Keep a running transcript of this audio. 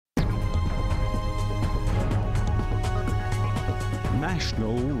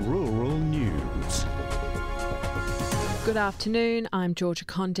National Rural News. Good afternoon, I'm Georgia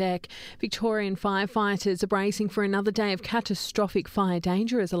Condek. Victorian firefighters are bracing for another day of catastrophic fire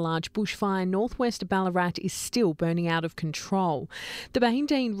danger as a large bushfire northwest of Ballarat is still burning out of control. The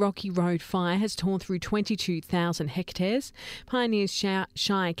Baindean Rocky Road fire has torn through 22,000 hectares. Pioneers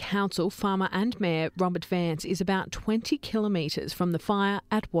Shire Council farmer and Mayor Robert Vance is about 20 kilometres from the fire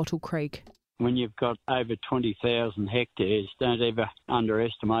at Wattle Creek. When you've got over 20,000 hectares, don't ever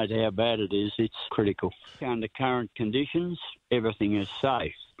underestimate how bad it is. It's critical. Under current conditions, everything is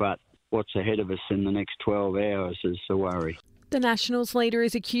safe, but what's ahead of us in the next 12 hours is the worry. The Nationals leader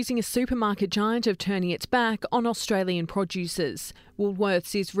is accusing a supermarket giant of turning its back on Australian producers.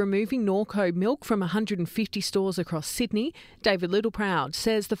 Woolworths is removing Norco milk from 150 stores across Sydney. David Littleproud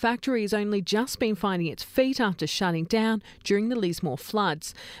says the factory has only just been finding its feet after shutting down during the Lismore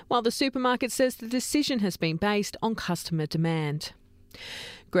floods, while the supermarket says the decision has been based on customer demand.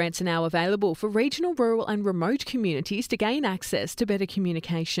 Grants are now available for regional, rural and remote communities to gain access to better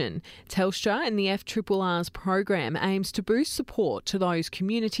communication. Telstra and the FRRR's program aims to boost support to those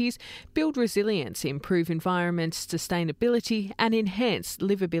communities, build resilience, improve environment sustainability and enhance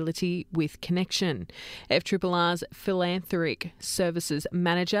livability with connection. FRRR's Philanthropic Services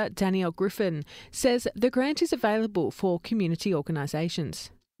Manager Danielle Griffin says the grant is available for community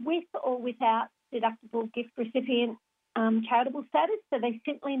organisations. With or without deductible gift recipient charitable status, so they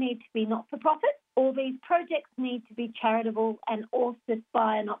simply need to be not-for-profit. All these projects need to be charitable and authored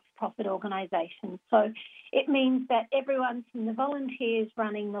by a not-for-profit organisation. So it means that everyone from the volunteers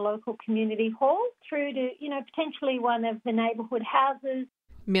running the local community hall through to, potentially one of the neighbourhood houses.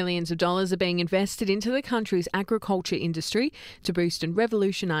 Millions of dollars are being invested into the country's agriculture industry to boost and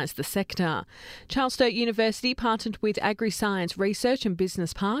revolutionise the sector. Charles Sturt University partnered with AgriScience Research and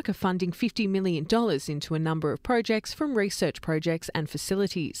Business Park are funding $50 million into a number of projects from research projects and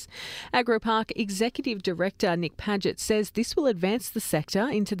facilities. AgroPark Executive Director Nick Paget says this will advance the sector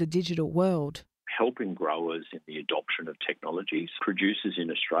into the digital world. Helping growers in the adoption of technologies. Producers in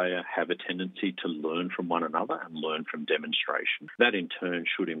Australia have a tendency to learn from one another and learn from demonstration. That in turn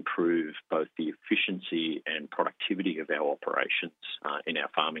should improve both the efficiency and productivity of our operations in our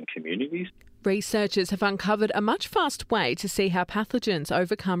farming communities. Researchers have uncovered a much faster way to see how pathogens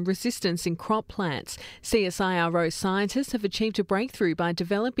overcome resistance in crop plants. CSIRO scientists have achieved a breakthrough by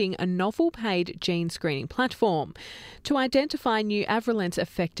developing a novel paid gene screening platform to identify new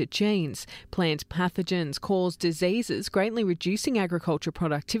virulence-affected genes. Plant pathogens cause diseases, greatly reducing agriculture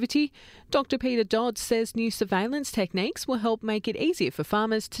productivity. Dr. Peter Dodd says new surveillance techniques will help make it easier for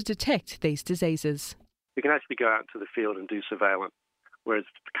farmers to detect these diseases. We can actually go out to the field and do surveillance, whereas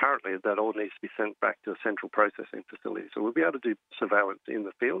currently that all needs to be sent back to a central processing facility. So we'll be able to do surveillance in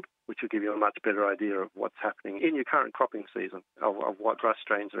the field, which will give you a much better idea of what's happening in your current cropping season, of what rust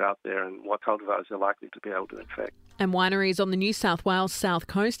strains are out there and what cultivars are likely to be able to infect. And wineries on the New South Wales south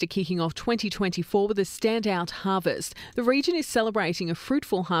coast are kicking off 2024 with a standout harvest. The region is celebrating a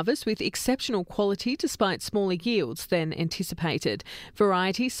fruitful harvest with exceptional quality despite smaller yields than anticipated.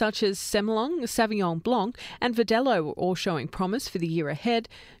 Varieties such as Semillon, Sauvignon Blanc and Verdelho are all showing promise for the year ahead.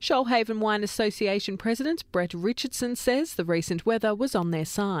 Shoalhaven Wine Association President Brett Richardson says the recent weather was on their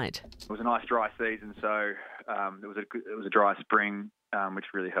side. It was a nice dry season, so it was a dry spring, which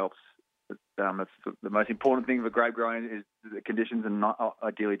really helps. That's the most important thing for grape growing is the conditions and not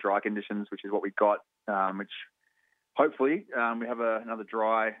ideally dry conditions, which is what we got. Which hopefully we have another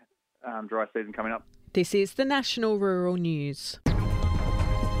dry season coming up. This is the National Rural News.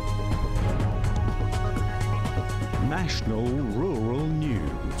 National Rural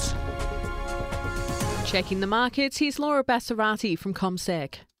News. Checking the markets, here's Laura Bassarati from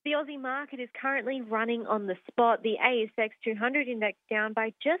CommSec. The Aussie market is currently running on the spot. The ASX 200 index down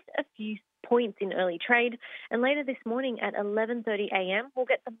by just a few points in early trade. And later this morning at 11:30am, we'll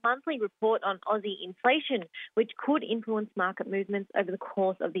get the monthly report on Aussie inflation, which could influence market movements over the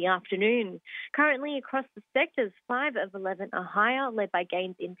course of the afternoon. Currently across the sectors, 5 of 11 are higher, led by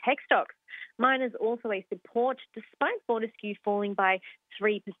gains in tech stocks. Miners also a support, despite Fortescue falling by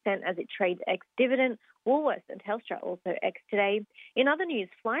 3% as it trades ex-dividend. Woolworths and Telstra also ex today. In other news,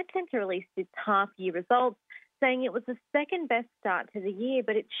 Flight Centre released its half-year results, saying it was the second best start to the year,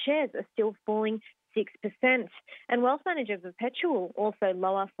 but its shares are still falling 6%. And wealth manager Perpetual also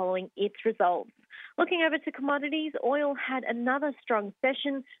lower following its results. Looking over to commodities, oil had another strong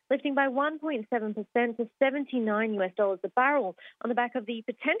session, lifting by 1.7% to $79 a barrel on the back of the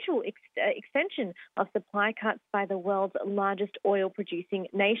potential extension of supply cuts by the world's largest oil-producing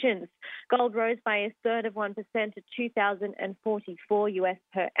nations. Gold rose by a third of 1% to $2,044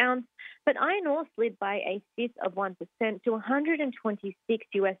 per ounce, but iron ore slid by a fifth of 1% to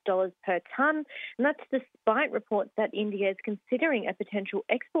 $126 per tonne, and that's despite reports that India is considering a potential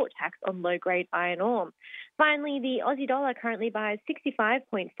export tax on low-grade iron ore. Finally, the Aussie dollar currently buys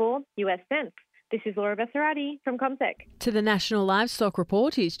 65.4 US cents. This is Laura Bessarati from CommSec. To the National Livestock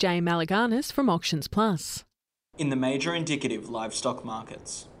Report is Jay Malaganis from Auctions Plus. In the major indicative livestock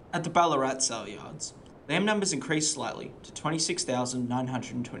markets. At the Ballarat sale yards, lamb numbers increased slightly to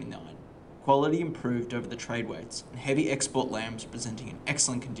 26,929. Quality improved over the trade weights, and heavy export lambs presenting in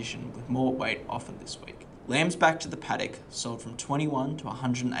excellent condition with more weight offered this week. Lambs back to the paddock sold from $21 to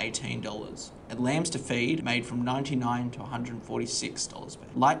 $118, and lambs to feed made from $99 to $146 per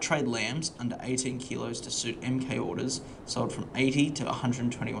head. Light trade lambs under 18 kilos to suit MK orders sold from $80 to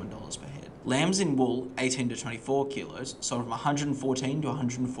 $121 per head. Lambs in wool 18 to 24 kilos sold from $114 to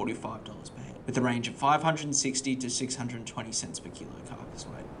 $145 per head, with a range of 560 to 620 cents per kilo carcass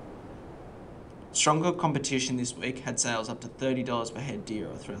weight. Stronger competition this week had sales up to $30 per head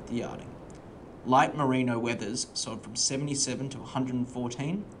dearer throughout the yarding. Light merino wethers sold from $77 to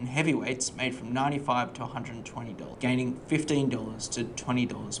 $114, and heavyweights made from $95 to $120, gaining $15 to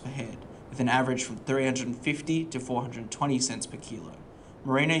 $20 per head, with an average from 350 to 420 cents per kilo.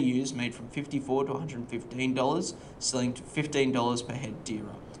 Merino ewes made from $54 to $115, selling to $15 per head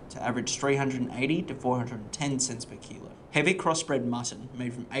dearer, to average 380 to 410 cents per kilo. Heavy crossbred mutton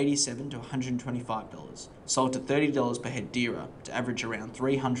made from $87 to $125, sold to $30 per head dearer, to average around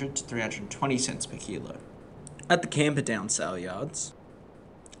 300 to 320 cents per kilo. At the Camperdown sale yards,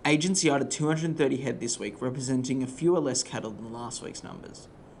 agents yarded 230 head this week, representing a fewer less cattle than last week's numbers.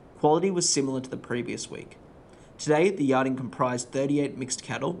 Quality was similar to the previous week. Today, the yarding comprised 38 mixed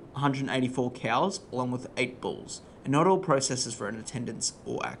cattle, 184 cows, along with 8 bulls, and not all processors were in attendance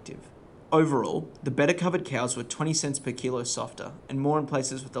or active. Overall, the better covered cows were 20 cents per kilo softer, and more in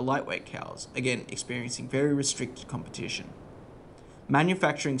places with the lightweight cows, again experiencing very restricted competition.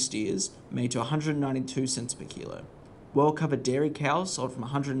 Manufacturing steers made to 192 cents per kilo. Well-covered dairy cows sold from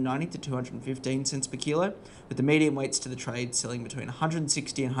 190 to 215 cents per kilo, with the medium weights to the trade selling between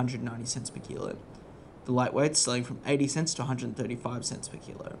 160 and 190 cents per kilo. The lightweights selling from 80 cents to 135 cents per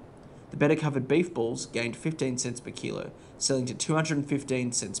kilo. The better covered beef bulls gained 15 cents per kilo, selling to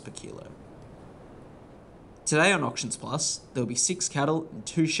 215 cents per kilo. Today on Auctions Plus, there will be 6 cattle and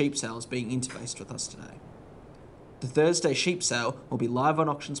 2 sheep sales being interfaced with us today. The Thursday sheep sale will be live on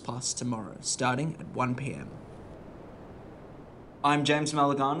Auctions Plus tomorrow, starting at 1 p.m. I'm James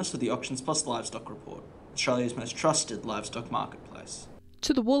Malaganis with the Auctions Plus Livestock Report, Australia's most trusted livestock marketplace.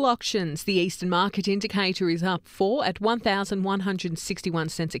 To the wool auctions, the Eastern Market Indicator is up 4 at 1,161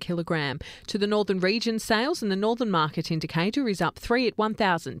 cents a kilogram. To the Northern Region sales, and the Northern Market Indicator is up 3 at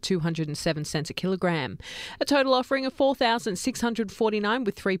 1,207 cents a kilogram. A total offering of 4,649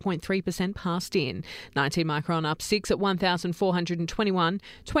 with 3.3% passed in. 19 micron up 6 at 1,421.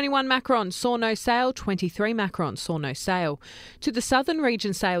 21 macron saw no sale. 23 macron saw no sale. To the Southern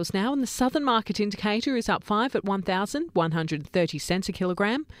Region sales now, and the Southern Market Indicator is up 5 at 1,130 cents a kilogram.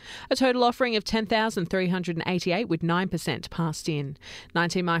 A total offering of 10,388 with 9% passed in.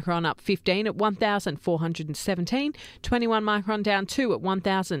 19 micron up 15 at 1,417. 21 micron down 2 at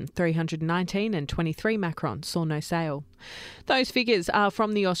 1,319, and 23 macron saw no sale. Those figures are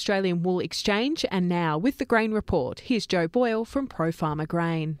from the Australian Wool Exchange, and now with the Grain Report, here's Joe Boyle from Pro Farmer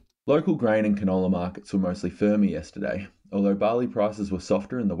Grain. Local grain and canola markets were mostly firmer yesterday, although barley prices were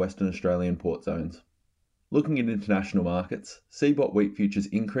softer in the Western Australian port zones. Looking at international markets, CBOT wheat futures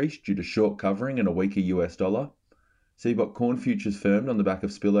increased due to short covering and a weaker US dollar. CBOT corn futures firmed on the back of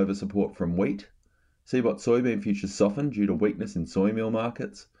spillover support from wheat. CBOT soybean futures softened due to weakness in soy meal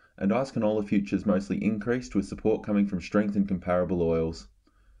markets, and ICE canola futures mostly increased with support coming from strength in comparable oils.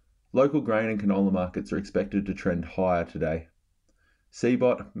 Local grain and canola markets are expected to trend higher today.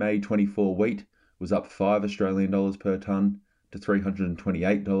 CBOT May 24 wheat was up $5 Australian per tonne to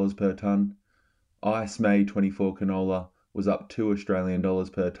 $328 per tonne. ICE May 24 canola was up $2 Australian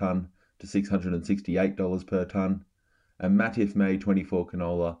per tonne to $668 per tonne, and Matif May 24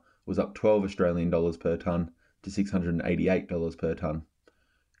 canola was up $12 Australian per tonne to $688 per tonne.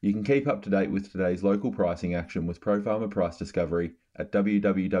 You can keep up to date with today's local pricing action with Pro Farmer Price Discovery at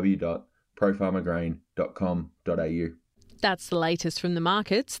www.profarmergrain.com.au. That's the latest from the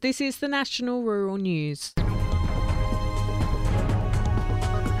markets. This is the National Rural News.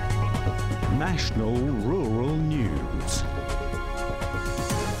 National Rural News.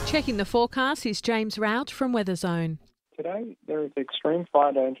 Checking the forecast is James Rout from Weatherzone. Today, there is extreme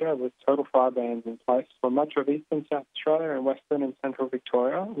fire danger with total fire bans in place for much of eastern South Australia and western and central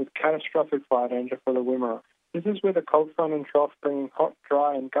Victoria, with catastrophic fire danger for the Wimmera. This is with a cold front and trough bringing hot,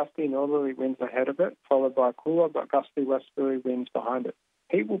 dry and gusty northerly winds ahead of it, followed by cooler but gusty westerly winds behind it.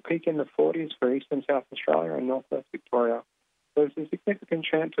 Heat will peak in the 40s for eastern South Australia and northwest Victoria. There's a significant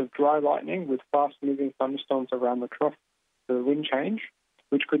chance of dry lightning with fast-moving thunderstorms around the trough. The wind change,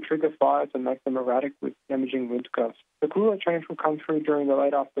 which could trigger fires and make them erratic with damaging wind gusts. The cooler change will come through during the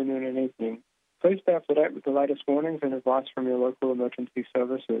late afternoon and evening. Please stay up to date with the latest warnings and advice from your local emergency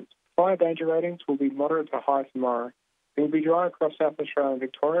services. Fire danger ratings will be moderate to high tomorrow. It will be dry across South Australia and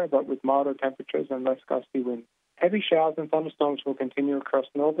Victoria, but with milder temperatures and less gusty winds. Heavy showers and thunderstorms will continue across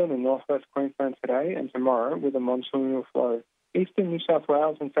northern and northwest Queensland today and tomorrow with a monsoonal flow. Eastern New South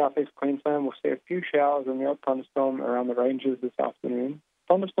Wales and southeast Queensland will see a few showers and the odd thunderstorm around the ranges this afternoon.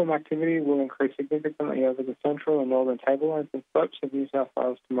 Thunderstorm activity will increase significantly over the central and northern tablelands and slopes of New South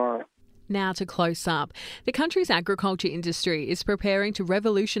Wales tomorrow. Now to Close Up. The country's agriculture industry is preparing to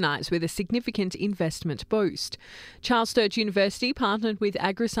revolutionise with a significant investment boost. Charles Sturt University, partnered with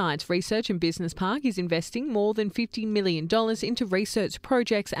AgriScience Research and Business Park, is investing more than $50 million into research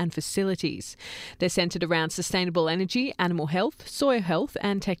projects and facilities. They're centred around sustainable energy, animal health, soil health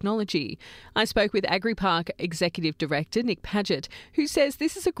and technology. I spoke with AgriPark Executive Director Nick Paget, who says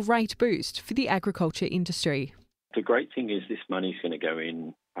this is a great boost for the agriculture industry. The great thing is this money's going to go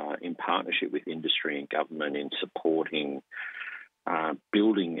in partnership with industry and government in supporting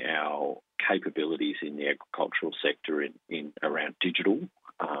building our capabilities in the agricultural sector in around digital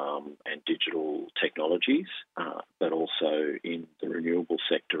and digital technologies, but also in the renewable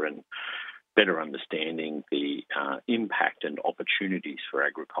sector and better understanding the impact and opportunities for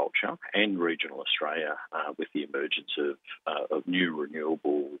agriculture and regional Australia with the emergence of new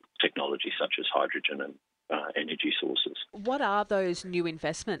renewable technologies such as hydrogen and energy sources. What are those new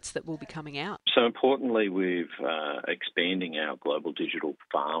investments that will be coming out? So importantly, we've expanding our global digital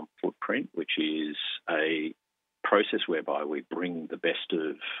farm footprint, which is a process whereby we bring the best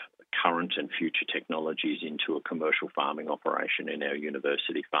of current and future technologies into a commercial farming operation in our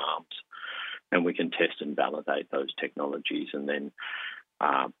university farms. And we can test and validate those technologies and then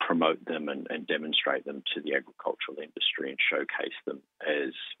promote them and demonstrate them to the agricultural industry and showcase them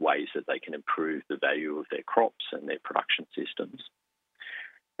as ways that they can improve the value of their crops and their production systems.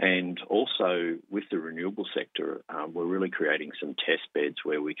 And also with the renewable sector, we're really creating some test beds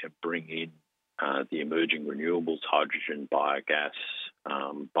where we can bring in the emerging renewables, hydrogen, biogas,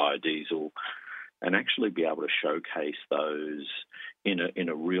 biodiesel, and actually be able to showcase those in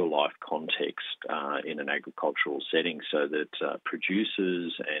a real-life context in an agricultural setting so that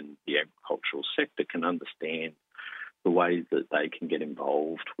producers and the agricultural sector can understand the ways that they can get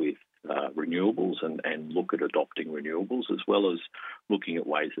involved with renewables and look at adopting renewables, as well as looking at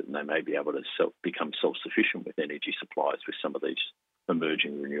ways that they may be able to become self-sufficient with energy supplies with some of these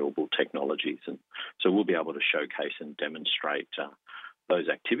emerging renewable technologies. And so we'll be able to showcase and demonstrate those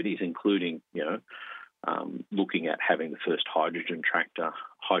activities, including, looking at having the first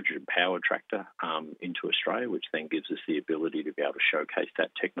hydrogen-powered tractor into Australia, which then gives us the ability to be able to showcase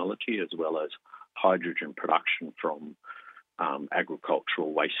that technology, as well as hydrogen production from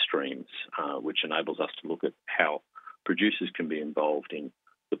agricultural waste streams, which enables us to look at how producers can be involved in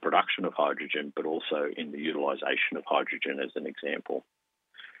the production of hydrogen, but also in the utilisation of hydrogen as an example.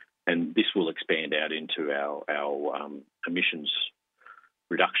 And this will expand out into our emissions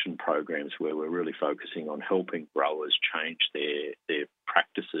reduction programs, where we're really focusing on helping growers change their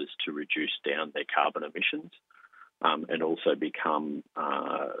practices to reduce down their carbon emissions and also become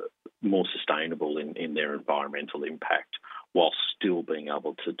more sustainable in their environmental impact, while still being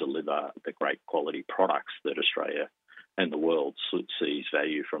able to deliver the great quality products that Australia and the world sees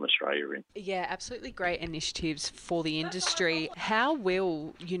value from Australia in. Yeah, absolutely great initiatives for the industry. How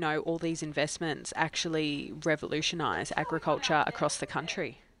will, all these investments actually revolutionise agriculture across the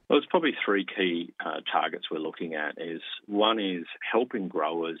country? Well, there's probably three key targets we're looking at. One is helping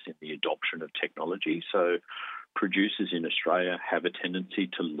growers in the adoption of technology. So producers in Australia have a tendency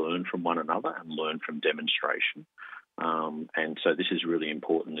to learn from one another and learn from demonstration. And so this is really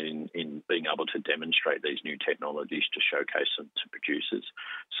important in being able to demonstrate these new technologies, to showcase them to producers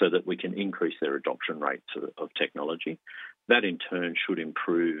so that we can increase their adoption rates of technology. That in turn should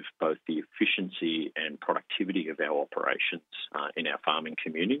improve both the efficiency and productivity of our operations in our farming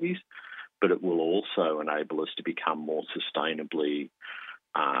communities, but it will also enable us to become more sustainably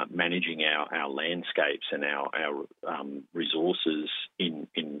managing our landscapes and our resources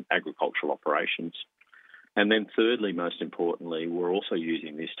in agricultural operations. And then thirdly, most importantly, we're also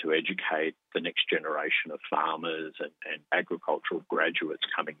using this to educate the next generation of farmers and agricultural graduates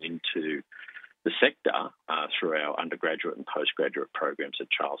coming into the sector through our undergraduate and postgraduate programs at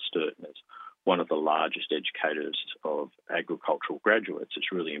Charles Sturt. As one of the largest educators of agricultural graduates,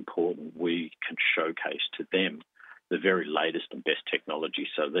 it's really important we can showcase to them the very latest and best technology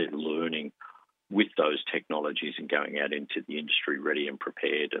so they're learning with those technologies and going out into the industry ready and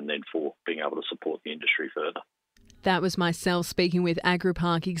prepared, and then for being able to support the industry further. That was myself speaking with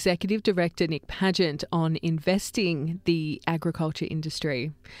Agripark Executive Director Nick Pageant on investing the agriculture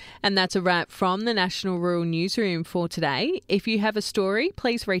industry. And that's a wrap from the National Rural Newsroom for today. If you have a story,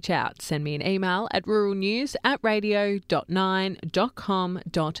 please reach out. Send me an email at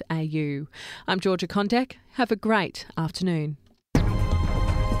ruralnews@radio.9.com.au. I'm Georgia Kondek. Have a great afternoon.